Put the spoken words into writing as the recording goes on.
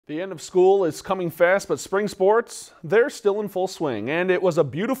The end of school is coming fast, but spring sports, they're still in full swing. And it was a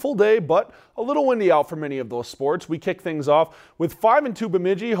beautiful day, but a little windy out for many of those sports. We kick things off with 5-2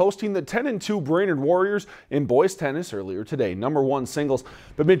 Bemidji hosting the 10-2 Brainerd Warriors in boys tennis earlier today. Number 1 singles,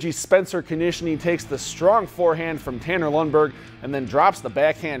 Bemidji's Spencer Konishny takes the strong forehand from Tanner Lundberg and then drops the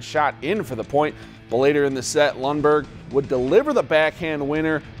backhand shot in for the point. But later in the set, Lundberg would deliver the backhand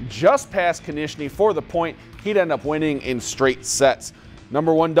winner just past Konishny for the point. He'd end up winning in straight sets.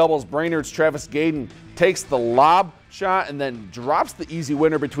 Number 1 doubles, Brainerd's Travis Gayden takes the lob shot and then drops the easy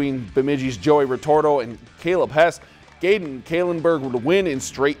winner between Bemidji's Joey Retorto and Caleb Hess. Gayden and Kalenberg would win in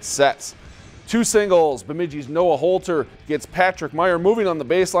straight sets. 2 singles, Bemidji's Noah Holter gets Patrick Meyer moving on the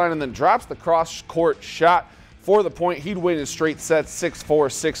baseline and then drops the cross-court shot for the point. He'd win in straight sets 6-4,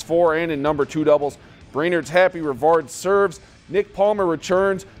 6-4. And in number 2 doubles, Brainerd's Happy Rivard serves. Nick Palmer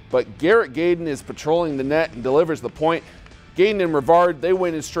returns, but Garrett Gayden is patrolling the net and delivers the point. Gayden and Rivard, they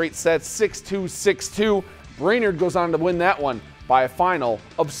win in straight sets 6-2, 6-2. Brainerd goes on to win that one by a final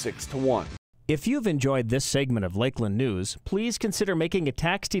of 6-1. If you've enjoyed this segment of Lakeland News, please consider making a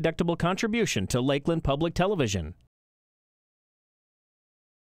tax-deductible contribution to Lakeland Public Television.